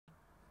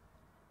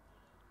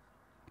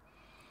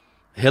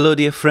Hello,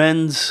 dear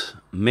friends.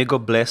 May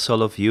God bless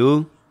all of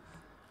you.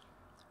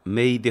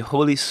 May the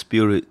Holy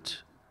Spirit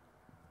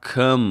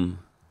come.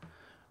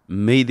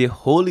 May the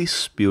Holy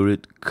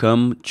Spirit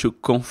come to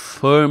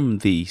confirm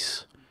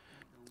this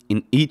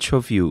in each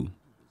of you.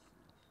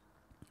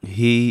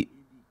 The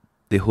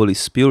Holy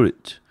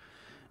Spirit,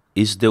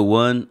 is the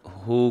one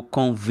who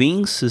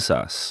convinces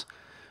us.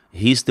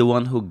 He's the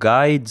one who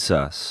guides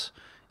us.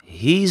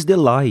 He is the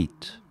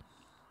light.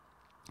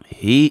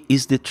 He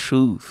is the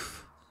truth.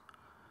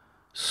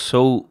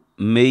 So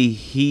may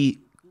He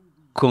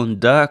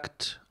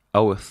conduct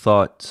our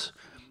thoughts,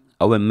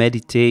 our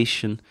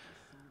meditation,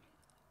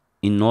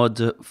 in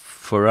order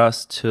for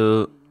us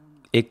to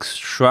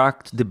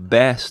extract the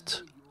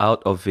best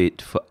out of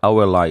it for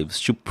our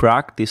lives, to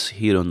practice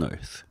here on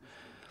earth.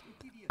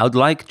 I'd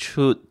like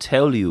to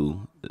tell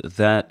you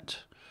that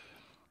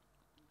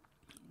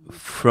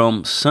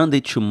from Sunday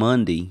to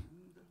Monday,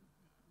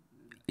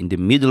 in the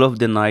middle of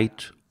the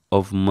night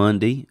of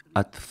Monday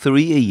at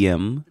 3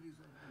 a.m.,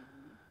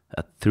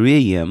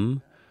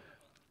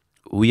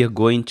 we are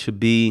going to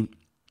be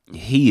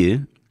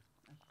here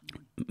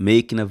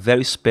making a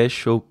very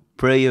special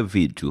prayer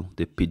video,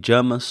 the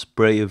pajamas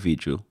prayer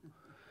video.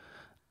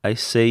 I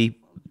say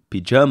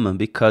pajama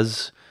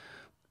because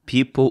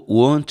people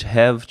won't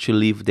have to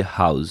leave the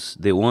house.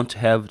 They won't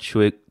have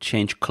to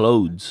change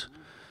clothes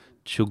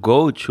to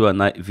go to a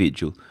night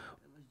vigil.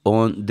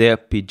 On their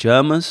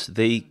pajamas,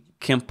 they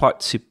can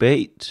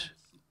participate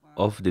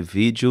of the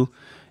vigil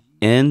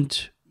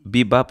and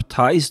be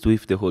baptized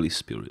with the Holy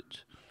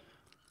Spirit.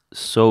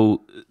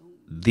 So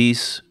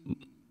this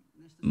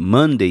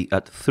Monday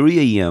at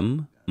 3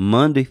 a.m.,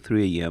 Monday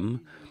 3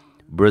 a.m.,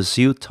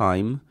 Brazil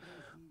time,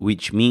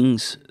 which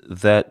means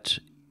that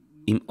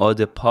in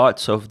other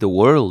parts of the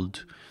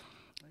world,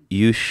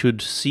 you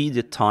should see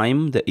the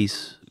time that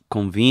is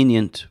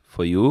convenient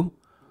for you,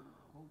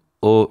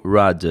 or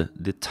rather,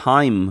 the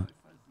time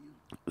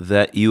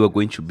that you are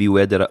going to be,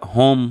 whether at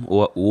home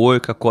or at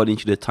work according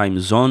to the time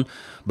zone.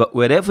 But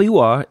wherever you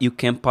are, you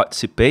can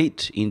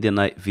participate in the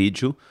night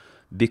vigil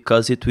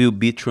because it will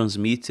be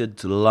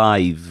transmitted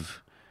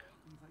live.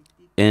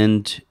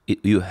 And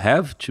you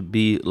have to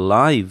be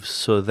live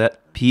so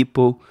that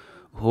people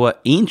who are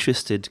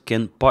interested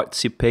can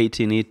participate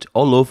in it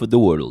all over the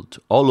world,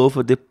 all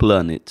over the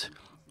planet.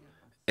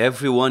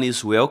 Everyone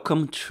is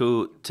welcome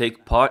to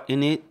take part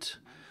in it.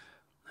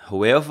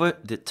 However,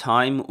 the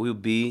time will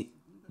be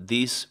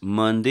this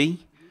Monday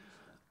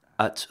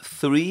at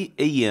 3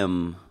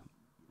 a.m.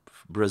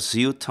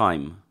 Brazil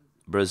time,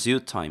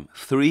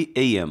 3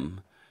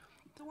 a.m.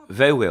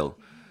 Very well.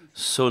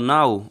 So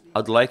now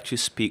I'd like to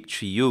speak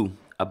to you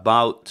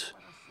about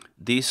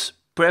this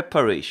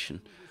preparation,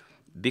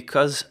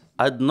 because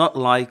I'd not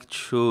like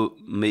to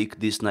make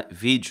this night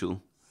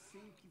vigil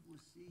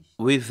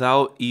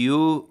without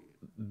you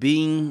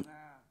being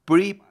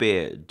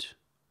prepared,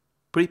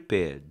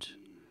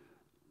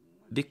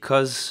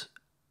 because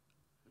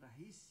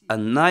a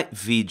night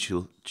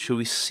vigil to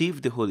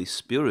receive the Holy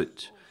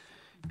Spirit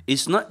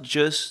is not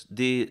just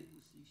the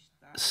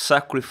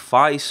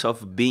sacrifice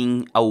of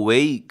being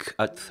awake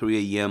at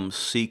 3 a.m.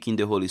 seeking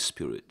the Holy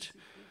Spirit.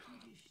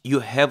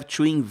 You have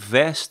to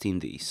invest in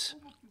this.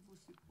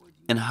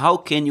 And how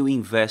can you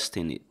invest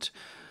in it?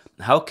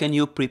 How can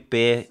you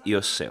prepare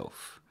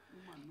yourself?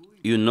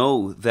 You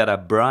know that a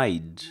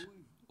bride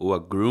or a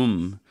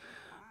groom,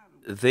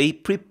 they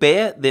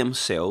prepare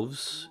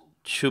themselves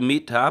to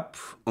meet up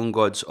on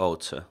God's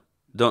altar,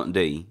 don't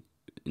they,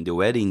 in the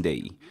wedding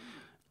day?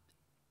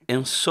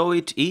 And so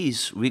it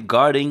is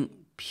regarding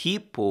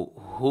people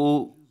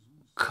who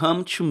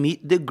come to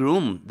meet the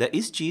groom, that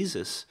is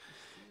Jesus,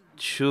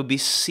 to be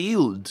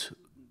sealed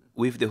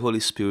with the Holy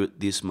Spirit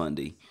this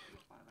Monday.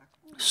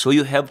 So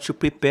you have to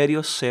prepare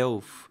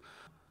yourself.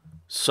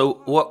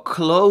 So what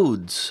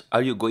clothes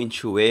are you going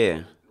to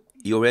wear?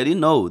 You already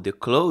know the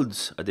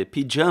clothes are the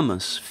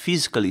pajamas,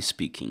 physically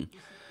speaking.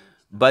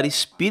 But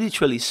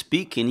spiritually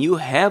speaking, you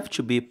have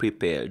to be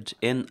prepared.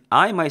 And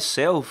I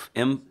myself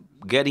am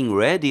getting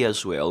ready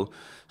as well,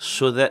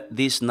 so that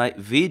this night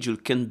vigil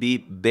can be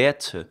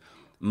better,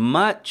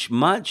 much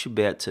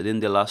better than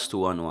the last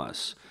one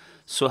was.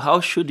 So how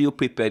should you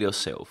prepare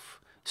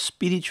yourself?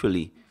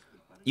 Spiritually.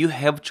 You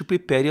have to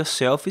prepare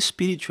yourself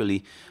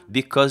spiritually,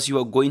 because you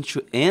are going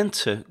to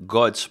enter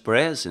God's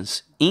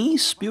presence in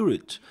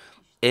spirit.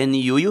 And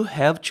you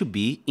have to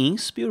be in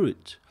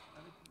spirit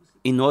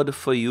in order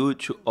for you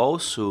to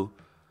also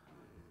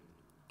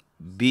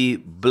be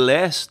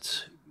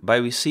blessed by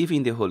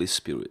receiving the Holy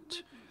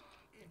Spirit.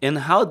 And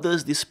how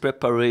does this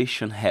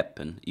preparation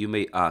happen, you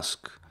may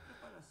ask?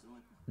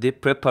 The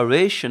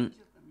preparation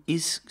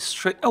is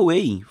straight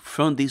away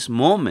from this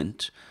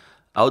moment.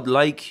 I would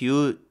like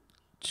you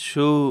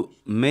to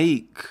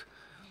make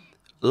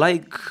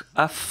like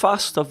a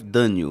fast of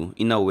Daniel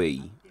in a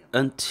way,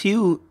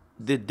 until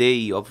the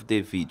day of the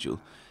vigil.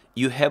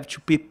 You have to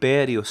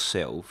prepare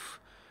yourself.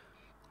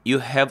 You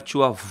have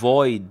to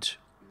avoid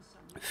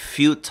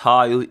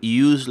futile,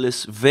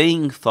 useless,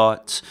 vain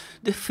thoughts,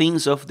 the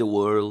things of the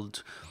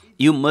world.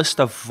 You must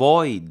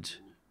avoid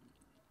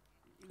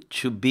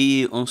to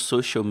be on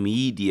social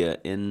media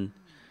and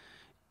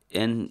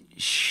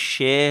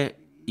share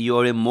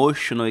your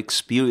emotional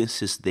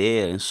experiences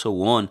there and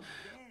so on.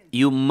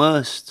 You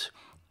must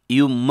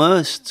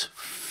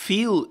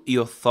fill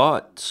your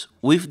thoughts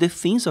with the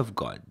things of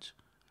God.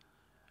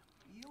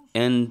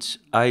 And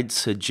I'd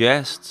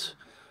suggest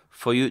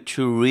for you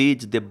to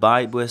read the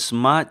Bible as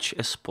much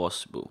as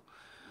possible.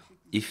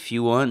 If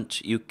you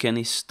want, you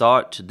can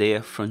start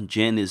there from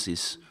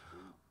Genesis,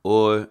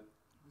 or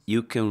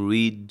you can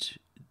read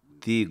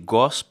the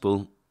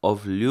Gospel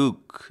of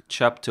Luke,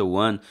 chapter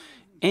 1,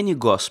 any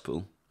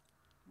Gospel.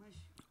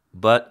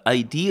 But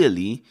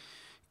ideally,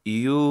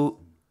 you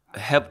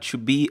have to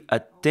be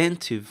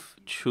attentive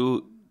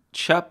to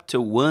chapter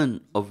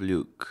 1 of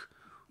Luke.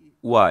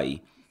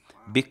 Why?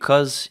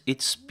 Because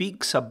it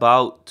speaks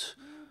about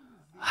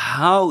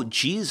how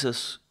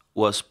Jesus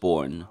was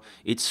born.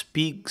 It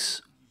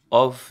speaks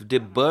of the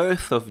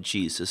birth of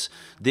Jesus,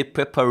 the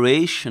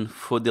preparation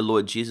for the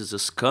Lord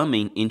Jesus'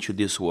 coming into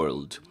this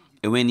world.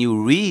 And when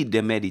you read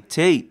and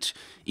meditate,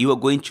 you are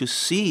going to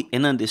see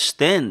and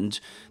understand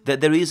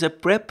that there is a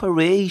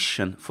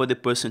preparation for the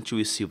person to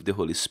receive the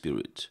Holy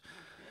Spirit.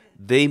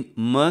 They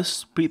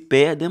must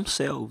prepare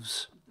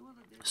themselves.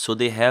 So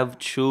they have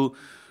to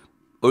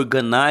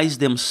organize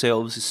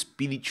themselves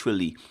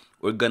spiritually,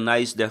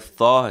 organize their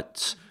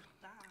thoughts,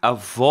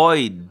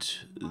 avoid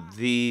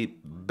the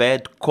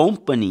bad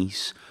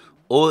companies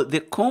or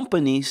the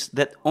companies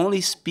that only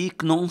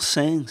speak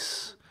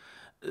nonsense.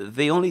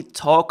 They only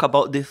talk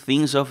about the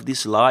things of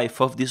this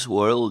life, of this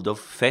world, of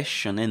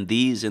fashion and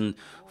this and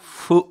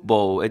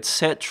football,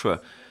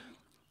 etc.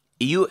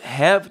 You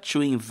have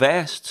to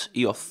invest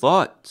your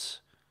thoughts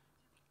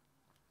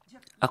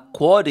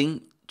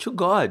according to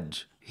God,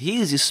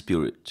 His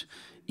Spirit.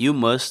 You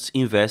must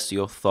invest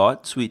your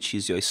thoughts, which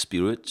is your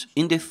spirit,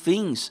 in the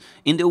things,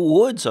 in the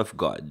words of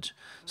God,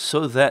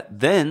 so that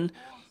then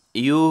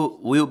you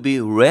will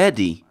be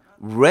ready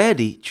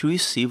to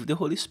receive the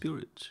Holy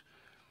Spirit.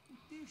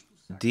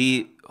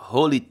 The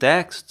Holy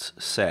Text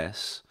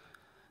says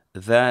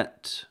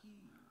that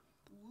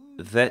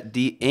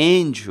the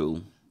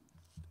angel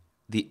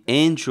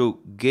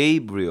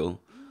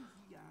Gabriel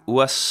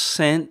was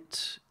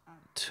sent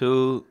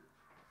to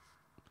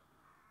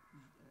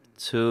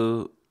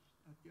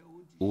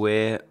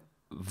where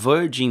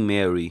Virgin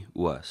Mary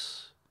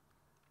was.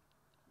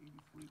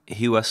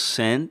 He was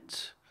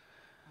sent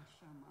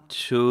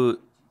to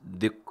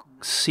the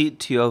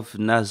city of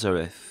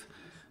Nazareth.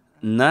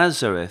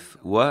 Nazareth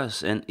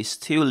was and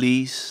still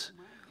is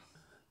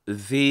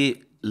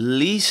the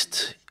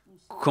least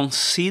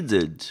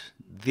considered,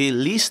 the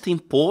least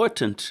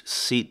important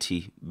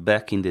city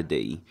back in the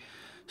day.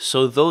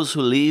 So those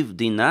who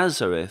lived in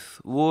Nazareth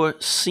were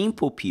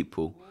simple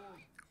people,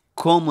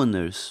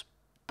 commoners,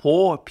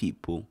 poor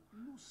people.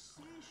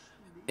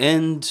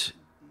 And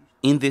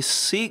in the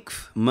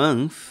 6th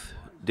month,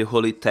 the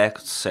Holy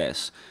Text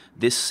says,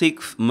 the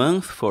 6th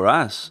month for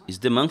us is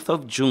the month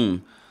of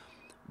June,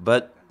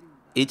 but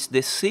it's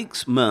the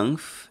 6th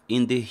month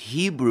in the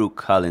Hebrew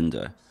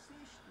calendar.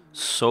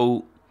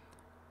 So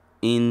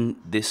in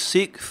the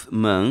 6th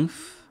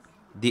month,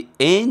 the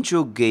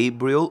angel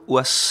Gabriel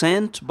was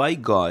sent by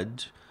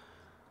God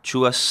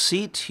to a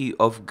city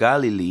of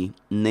Galilee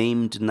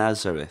named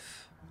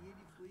Nazareth.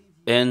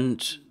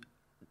 And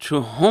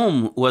to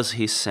whom was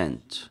he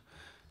sent?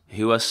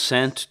 He was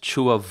sent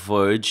to a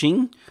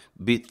virgin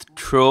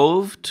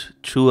betrothed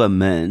to a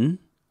man.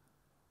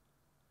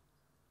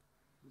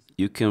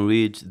 You can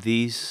read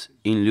this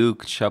in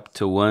Luke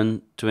chapter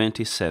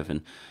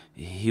 1:27.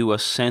 He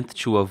was sent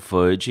to a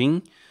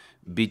virgin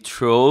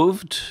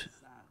betrothed,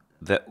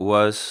 that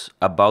was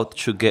about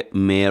to get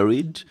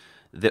married,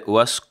 that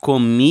was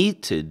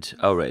committed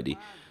already.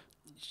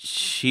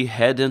 She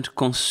hadn't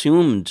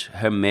consumed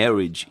her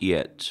marriage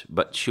yet,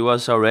 but she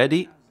was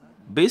already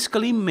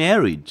basically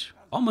married,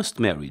 almost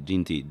married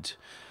indeed.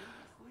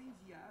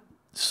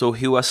 So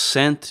he was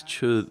sent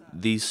to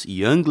this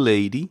young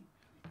lady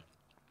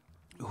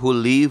who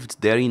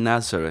lived there in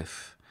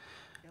Nazareth.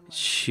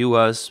 She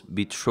was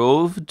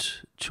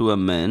betrothed to a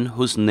man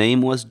whose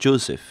name was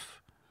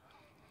Joseph.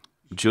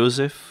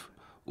 Joseph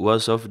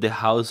was of the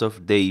house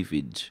of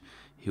David.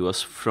 He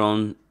was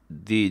from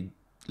the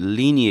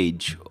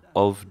lineage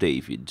of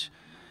David.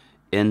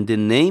 And the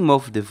name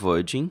of the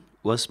virgin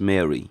was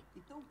Mary.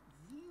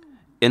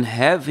 And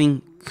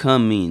having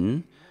come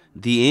in,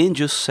 the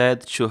angel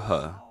said to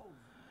her,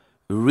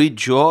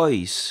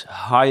 "Rejoice,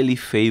 highly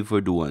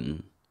favored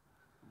one."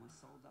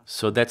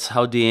 So that's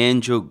how the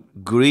angel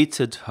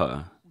greeted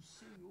her.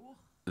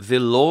 "The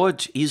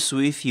Lord is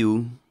with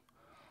you.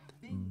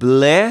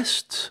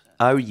 Blessed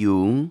are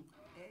you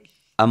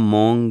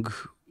among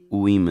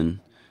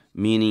women."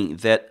 Meaning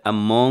that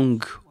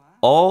among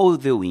all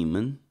the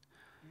women,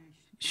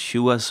 she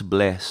was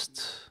blessed.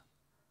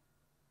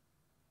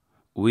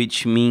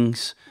 Which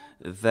means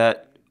that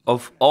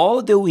of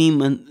all the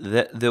women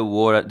that there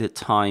were at the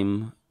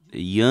time,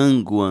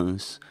 young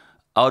ones,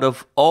 out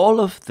of all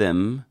of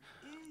them,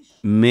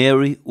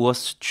 Mary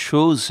was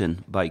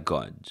chosen by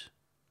God.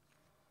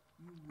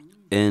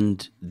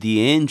 And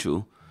the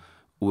angel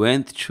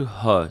went to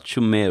her, to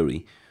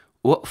Mary.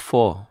 What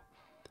for?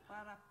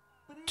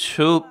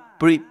 To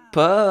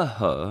prepare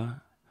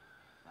her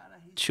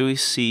to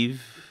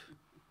receive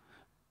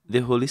the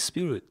Holy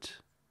Spirit.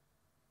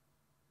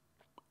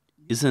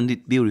 Isn't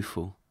it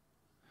beautiful?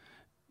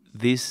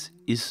 This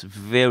is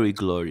very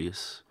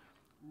glorious.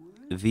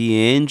 The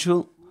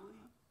angel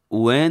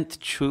went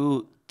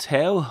to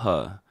tell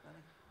her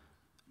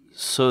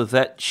so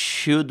that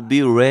she would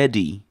be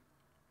ready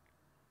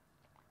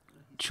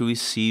to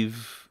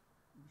receive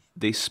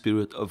the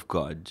Spirit of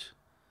God.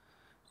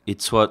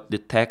 It's what the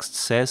text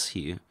says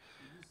here.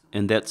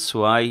 And that's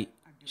why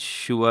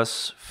she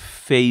was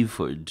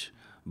favored,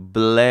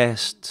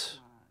 blessed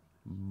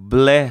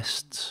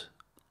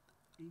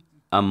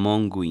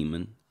among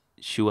women.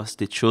 She was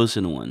the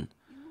chosen one.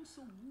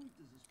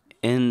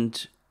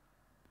 And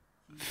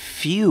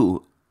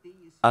few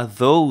are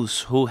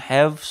those who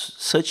have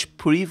such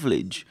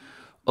privilege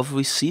of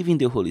receiving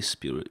the Holy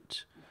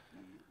Spirit,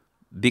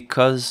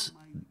 because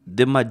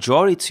the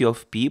majority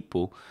of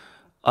people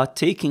are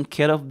taking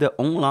care of their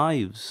own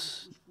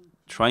lives,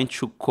 trying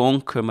to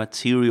conquer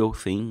material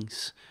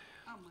things.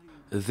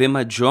 The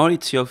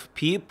majority of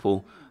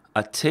people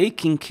are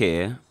taking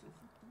care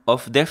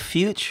of their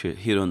future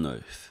here on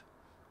earth.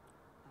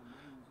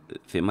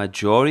 The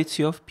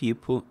majority of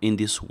people in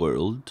this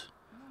world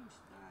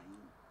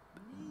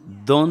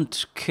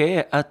don't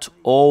care at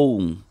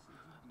all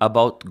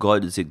about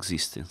God's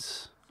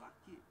existence.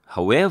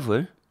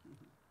 However,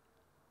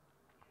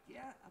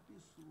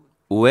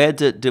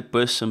 whether the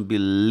person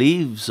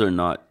believes or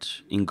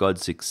not in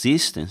God's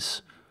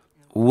existence,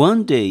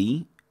 one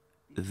day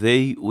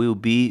they will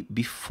be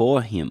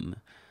before Him,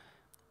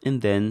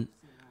 and then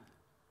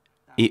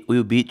it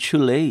will be too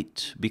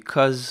late,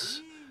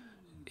 because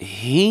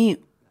He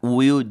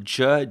will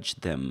judge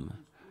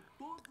them.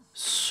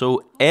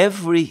 So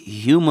every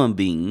human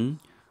being,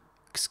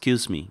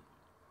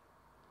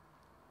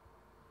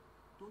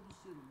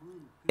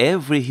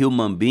 every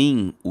human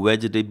being,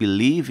 whether they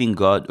believe in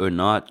God or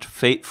not,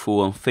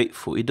 faithful or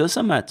unfaithful, it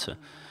doesn't matter.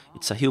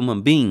 It's a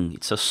human being,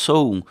 it's a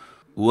soul.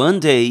 One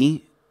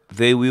day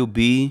they will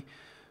be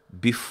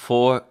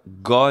before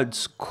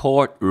God's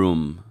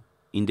courtroom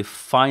in the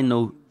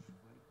final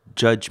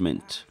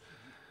judgment.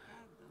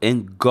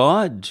 And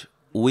God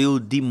will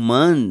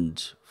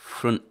demand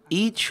from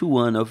each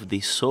one of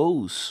these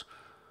souls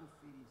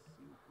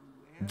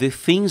the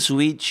things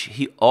which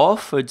He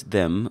offered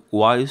them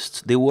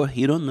whilst they were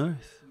here on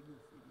earth.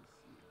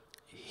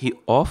 He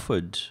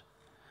offered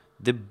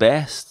the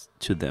best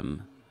to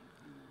them.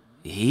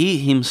 He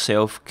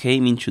Himself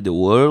came into the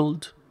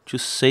world to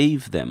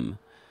save them.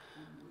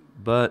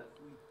 But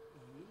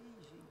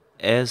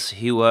as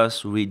He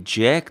was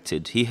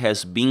rejected, He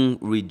has been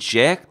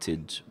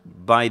rejected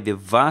by the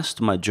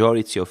vast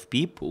majority of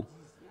people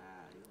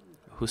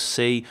who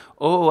say,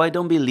 "Oh, I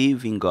don't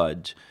believe in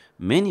God."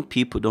 Many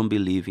people don't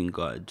believe in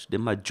God. The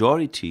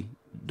majority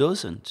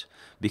doesn't.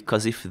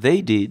 Because if they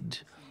did,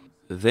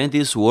 then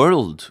this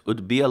world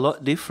would be a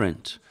lot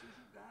different.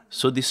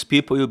 So these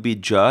people will be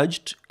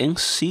judged and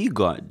see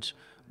God.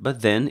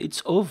 But then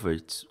it's over.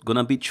 It's going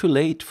to be too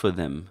late for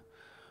them.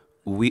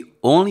 We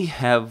only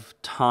have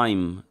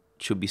time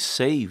to be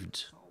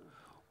saved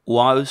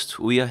whilst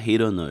we are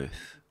here on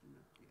earth.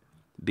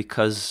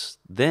 Because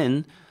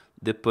then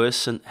the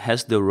person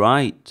has the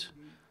right,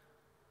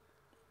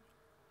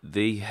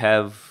 they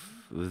have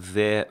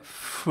their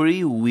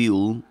free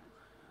will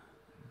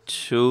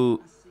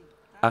to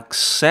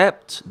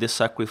accept the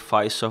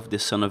sacrifice of the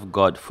Son of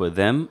God for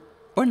them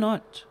or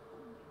not.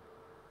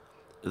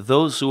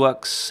 Those who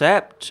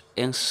accept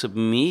and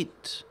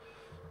submit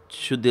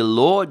to the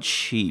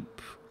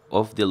Lordship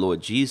of the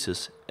Lord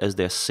Jesus as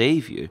their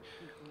Savior,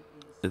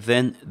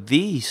 then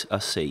these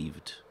are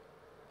saved.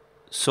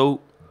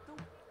 So,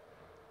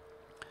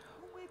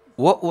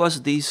 what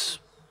was this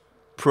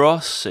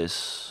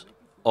process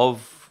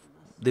of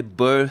the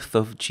birth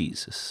of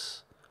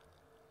Jesus?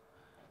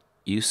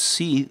 You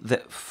see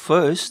that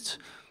first,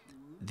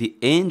 the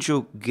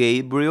angel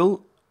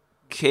Gabriel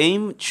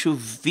came to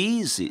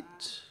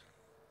visit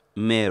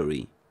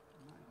Mary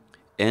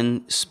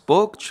and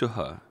spoke to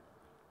her.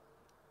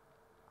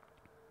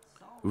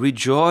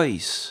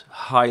 "Rejoice,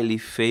 highly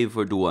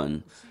favored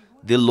one,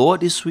 the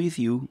Lord is with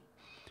you.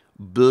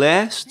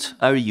 Blessed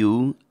are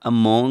you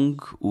among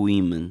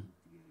women."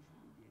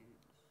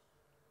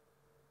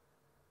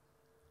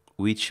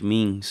 Which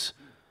means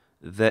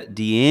that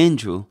the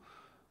angel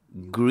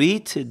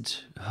greeted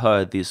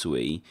her this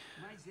way.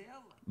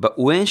 But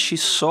when she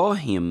saw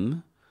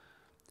him,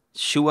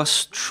 she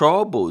was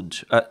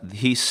troubled at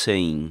his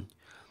saying,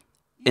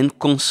 and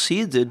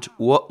considered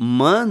what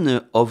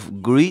manner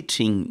of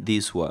greeting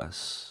this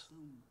was.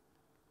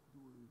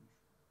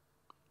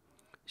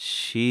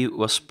 She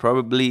was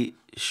probably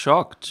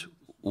shocked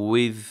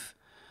with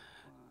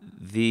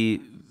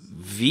the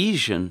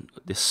vision,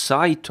 the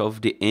sight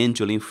of the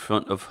angel in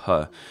front of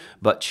her,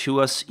 but she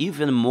was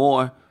even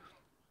more,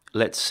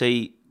 let's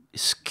say,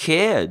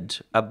 scared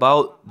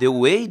about the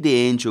way the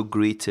angel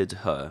greeted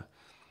her.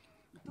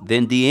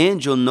 Then the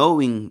angel,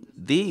 knowing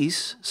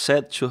this,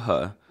 said to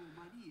her,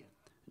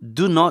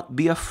 "Do not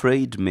be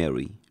afraid,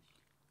 Mary.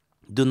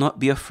 Do not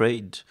be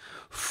afraid,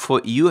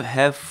 for you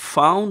have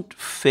found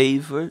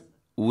favor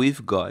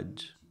with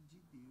God.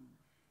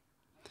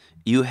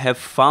 You have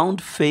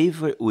found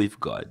favor with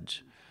God."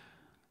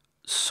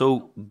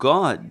 So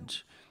God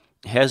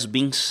has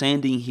been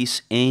sending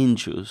his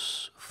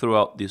angels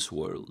throughout this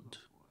world.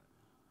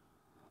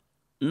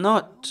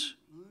 Not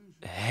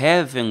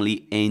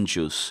heavenly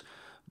angels,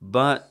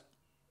 but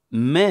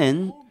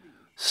men,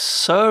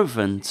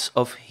 servants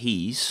of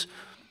his,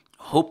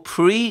 who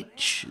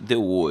preach the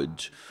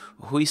word,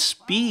 who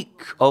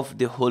speak of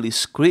the Holy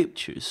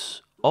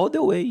Scriptures all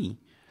the way.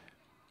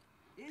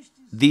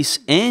 These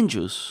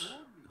angels,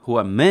 who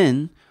are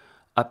men,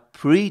 are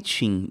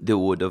preaching the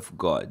word of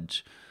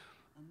God,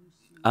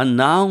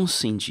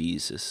 announcing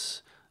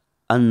Jesus,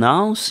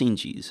 announcing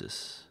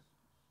Jesus.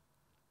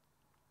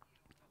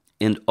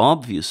 And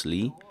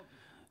obviously,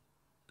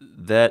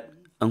 that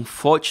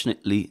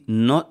unfortunately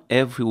not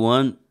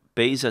everyone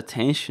pays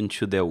attention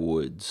to their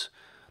words.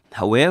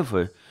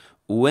 However,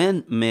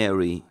 when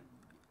Mary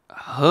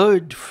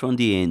heard from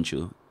the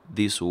angel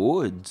these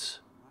words,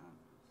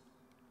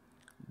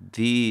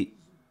 the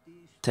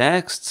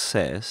text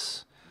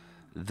says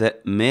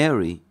that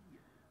Mary,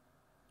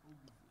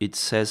 it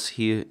says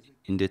here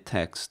in the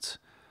text,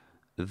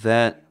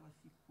 that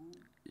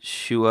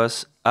she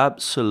was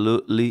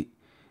absolutely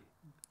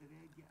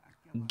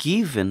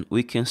given,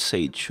 we can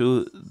say,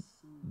 to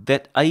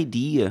that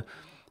idea,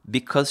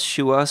 because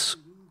she was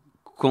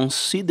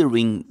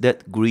considering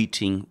that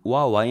greeting.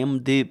 Wow, I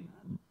am the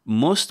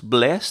most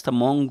blessed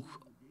among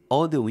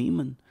all the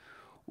women.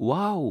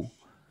 Wow,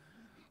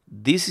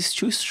 this is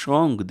too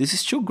strong, this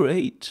is too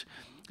great,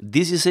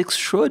 this is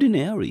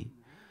extraordinary.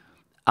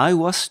 I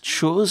was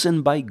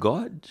chosen by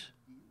God.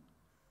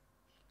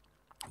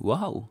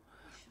 Wow,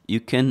 you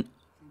can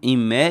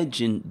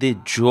imagine the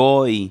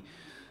joy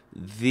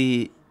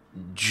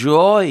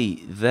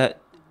that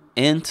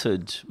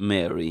entered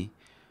Mary.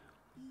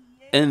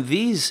 And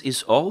this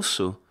is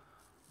also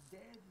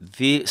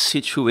the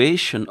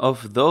situation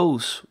of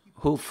those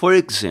who, for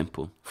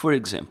example,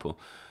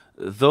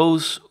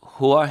 those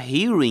who are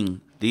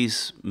hearing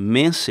this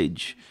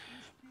message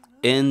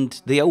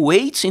and they are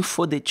waiting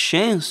for the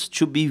chance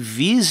to be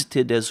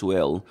visited as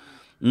well,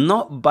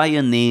 not by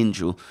an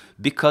angel,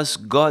 because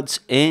God's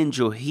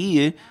angel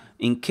here,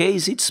 in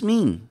case it's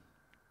me,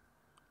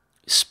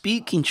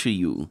 speaking to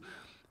you,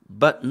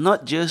 but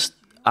not just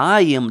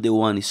I am the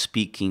one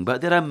speaking,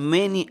 but there are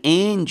many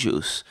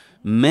angels,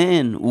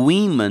 men,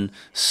 women,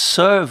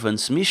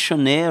 servants,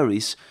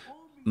 missionaries,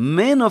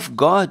 men of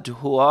God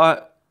who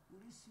are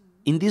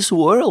in this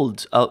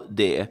world out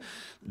there,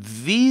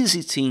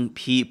 visiting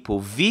people,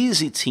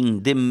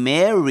 visiting the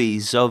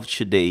Marys of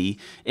today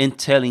and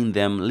telling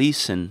them,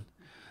 listen,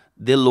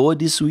 the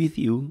Lord is with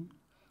you.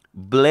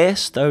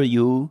 Blessed are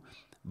you.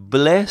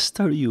 Blessed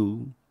are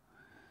you.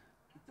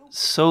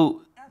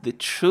 So the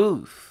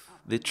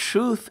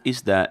truth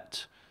is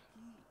that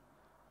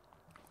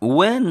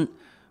when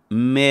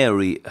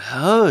Mary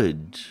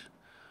heard,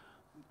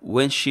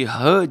 when she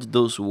heard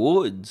those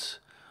words,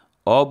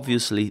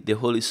 obviously the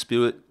Holy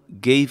Spirit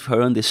gave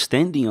her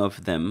understanding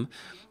of them,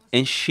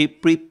 and she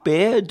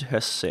prepared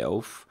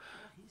herself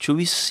to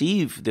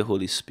receive the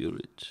Holy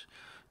Spirit,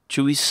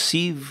 to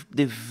receive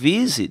the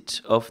visit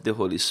of the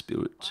Holy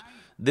Spirit,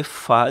 the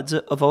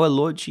Father of our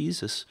Lord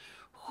Jesus,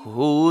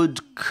 who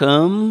would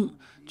come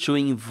to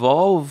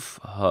involve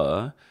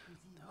her,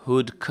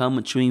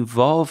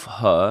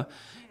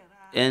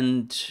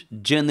 and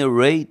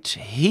generate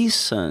his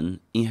Son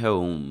in her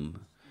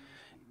womb.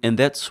 And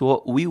that's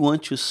what we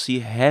want to see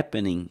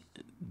happening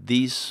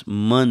this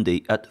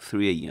Monday at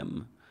 3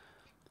 a.m.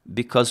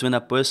 Because when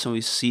a person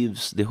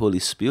receives the Holy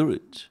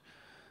Spirit,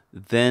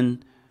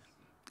 then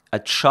a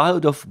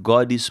child of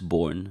God is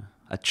born.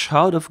 A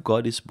child of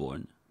God is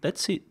born.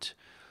 That's it.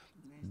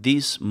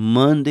 This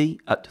Monday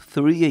at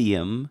 3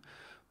 a.m.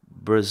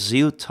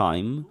 Brazil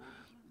time,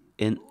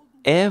 and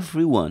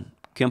everyone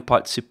can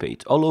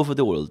participate all over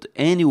the world.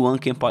 Anyone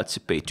can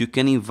participate. You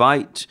can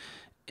invite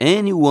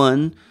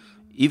anyone,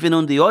 even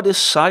on the other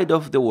side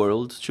of the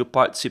world, to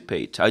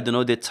participate. I don't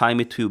know the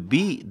time it will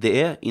be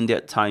there in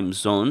that time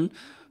zone,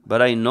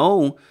 but I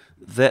know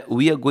that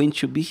we are going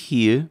to be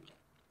here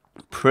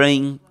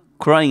praying,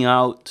 crying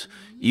out,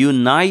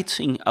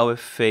 uniting our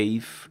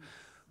faith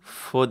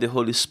for the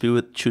Holy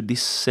Spirit to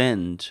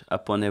descend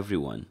upon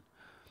everyone.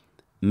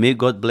 May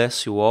God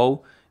bless you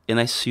all, and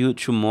I see you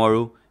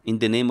tomorrow in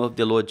the name of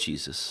the Lord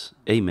Jesus.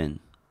 Amen.